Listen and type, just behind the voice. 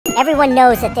Everyone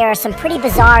knows that there are some pretty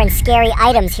bizarre and scary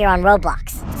items here on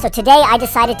Roblox. So today I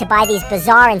decided to buy these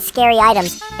bizarre and scary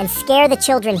items and scare the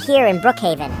children here in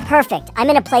Brookhaven. Perfect. I'm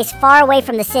in a place far away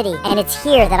from the city, and it's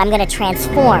here that I'm gonna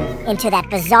transform into that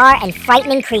bizarre and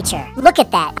frightening creature. Look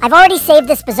at that. I've already saved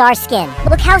this bizarre skin.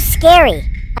 Look how scary.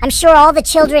 I'm sure all the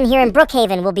children here in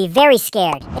Brookhaven will be very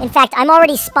scared. In fact, I'm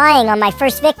already spying on my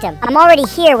first victim. I'm already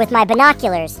here with my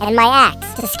binoculars and my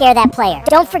axe to scare that player.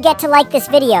 Don't forget to like this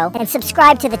video and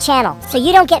subscribe to the channel so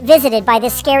you don't get visited by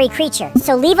this scary creature.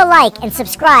 So leave a like and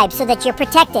subscribe so that you're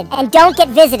protected and don't get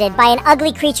visited by an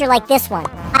ugly creature like this one.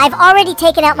 I've already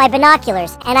taken out my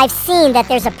binoculars and I've seen that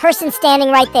there's a person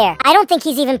standing right there. I don't think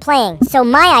he's even playing, so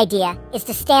my idea is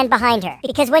to stand behind her,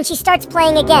 because when she starts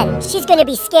playing again, she's gonna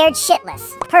be scared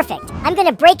shitless. Perfect. I'm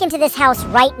gonna break into this house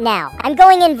right now. I'm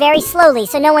going in very slowly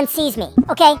so no one sees me.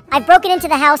 Okay, I've broken into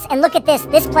the house and look at this.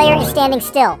 This player is standing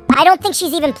still. I don't think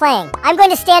she's even playing. I'm going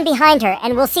to stand behind her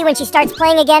and we'll see when she starts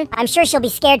playing again. I'm sure she'll be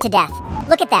scared to death.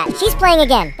 Look at that. She's playing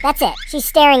again. That's it. She's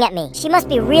staring at me. She must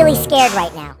be really scared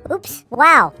right now. Oops.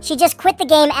 Wow. She just quit the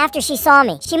game after she saw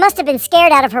me. She must have been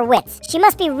scared out of her wits. She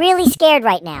must be really scared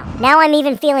right now. Now I'm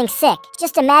even feeling sick.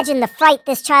 Just imagine the fright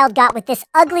this child got with this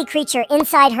ugly creature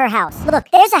inside her house. Look,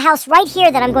 there's a house right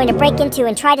here that I'm going to break into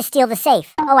and try to steal the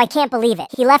safe. Oh, I can't believe it.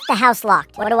 He left the house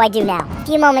locked. What do I do now? A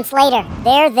few moments later.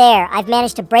 There. I've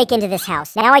managed to break into this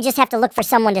house. Now I just have to look for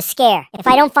someone to scare. If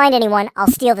I don't find anyone, I'll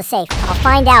steal the safe. I'll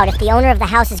find out if the owner of the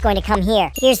house is going to come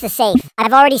here. Here's the safe.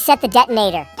 I've already set the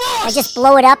detonator. I just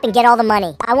blow it up and get all the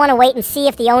money. I want to wait and see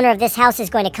if the owner of this house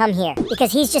is going to come here,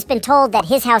 because he's just been told that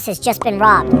his house has just been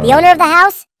robbed. The owner of the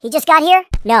house? He just got here?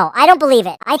 No, I don't believe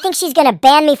it. I think she's gonna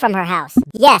ban me from her house.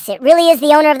 Yes, it really is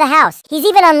the owner of the house. He's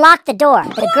even unlocked the door.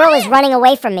 The girl is running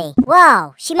away from me.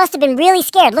 Whoa, she must have been really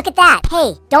scared. Look at that.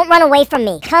 Hey, don't run away from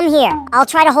me. Come here. I'll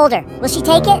try to hold her. Will she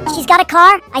take it? She's got a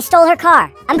car? I stole her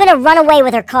car. I'm gonna run away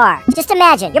with her car. Just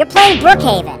imagine, you're playing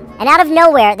Brookhaven, and out of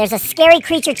nowhere, there's a scary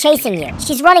creature chasing you.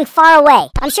 She's running far away.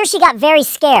 I'm sure she got very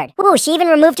scared. Ooh, she even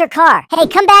removed her car. Hey,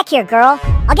 come back here, girl.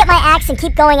 I'll get my axe and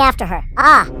keep going after her.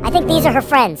 Ah, I think these are her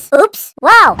friends. Oops.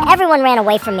 Wow, everyone ran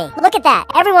away from me. Look at that.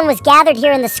 Everyone was gathered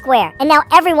here in the square, and now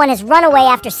everyone has run away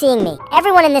after seeing me.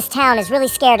 Everyone in this town is really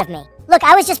scared of me. Look,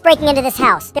 I was just breaking into this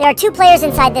house. There are 2 players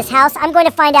inside this house. I'm going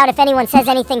to find out if anyone says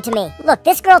anything to me. Look,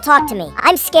 this girl talked to me.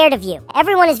 I'm scared of you.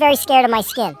 Everyone is very scared of my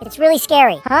skin. It's really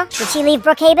scary. Huh? Did she leave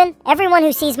Brookhaven? Everyone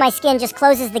who sees my skin just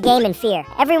closes the game in fear.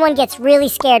 Everyone gets really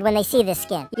scared when they see this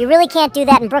skin. You really can't do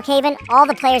that in Brookhaven. All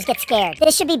the players get scared.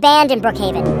 This should be banned in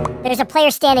Brookhaven. There's a player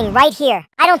standing right here.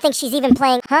 I don't think she's even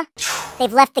playing. Huh?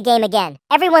 They've left the game again.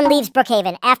 Everyone leaves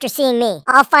Brookhaven after seeing me.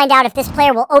 I'll find out if this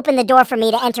player will open the door for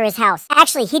me to enter his house.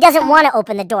 Actually, he doesn't want to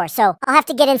open the door, so I'll have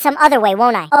to get in some other way,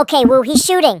 won't I? Okay, Woo, he's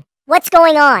shooting. What's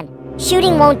going on?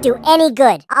 Shooting won't do any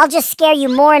good. I'll just scare you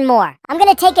more and more. I'm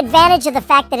gonna take advantage of the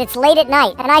fact that it's late at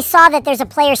night, and I saw that there's a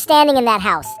player standing in that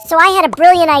house. So I had a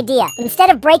brilliant idea. Instead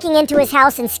of breaking into his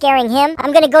house and scaring him,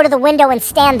 I'm gonna go to the window and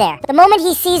stand there. The moment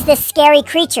he sees this scary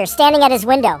creature standing at his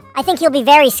window, I think he'll be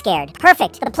very scared.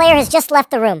 Perfect. The player has just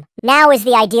left the room. Now is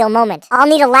the ideal moment. I'll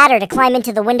need a ladder to climb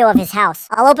into the window of his house.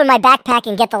 I'll open my backpack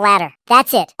and get the ladder.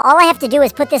 That's it. All I have to do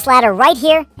is put this ladder right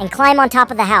here and climb on top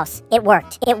of the house. It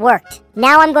worked. It worked.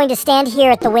 Now I'm going to stand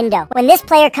here at the window. When this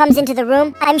player comes into the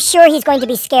room, I'm sure he's going to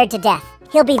be scared to death.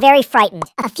 He'll be very frightened.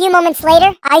 A few moments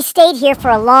later, I stayed here for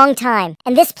a long time,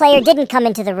 and this player didn't come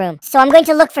into the room, so I'm going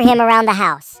to look for him around the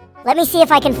house. Let me see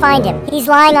if I can find him. He's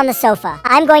lying on the sofa.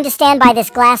 I'm going to stand by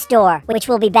this glass door, which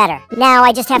will be better. Now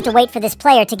I just have to wait for this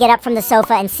player to get up from the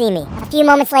sofa and see me. A few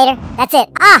moments later, that's it.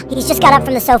 Ah, he's just got up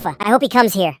from the sofa. I hope he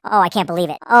comes here. Oh, I can't believe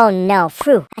it. Oh no,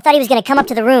 phew. I thought he was gonna come up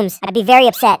to the rooms. I'd be very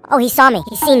upset. Oh, he saw me.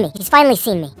 He's seen me. He's finally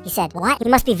seen me. He said, what? He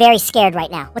must be very scared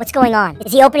right now. What's going on?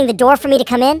 Is he opening the door for me to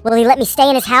come in? Will he let me stay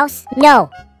in his house?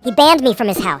 No. He banned me from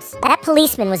his house. That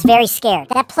policeman was very scared.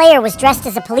 That player was dressed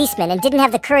as a policeman and didn't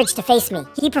have the courage to face me.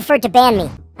 He preferred to ban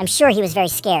me. I'm sure he was very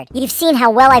scared. You've seen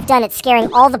how well I've done at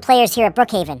scaring all the players here at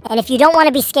Brookhaven. And if you don't want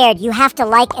to be scared, you have to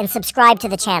like and subscribe to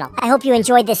the channel. I hope you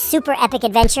enjoyed this super epic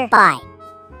adventure. Bye.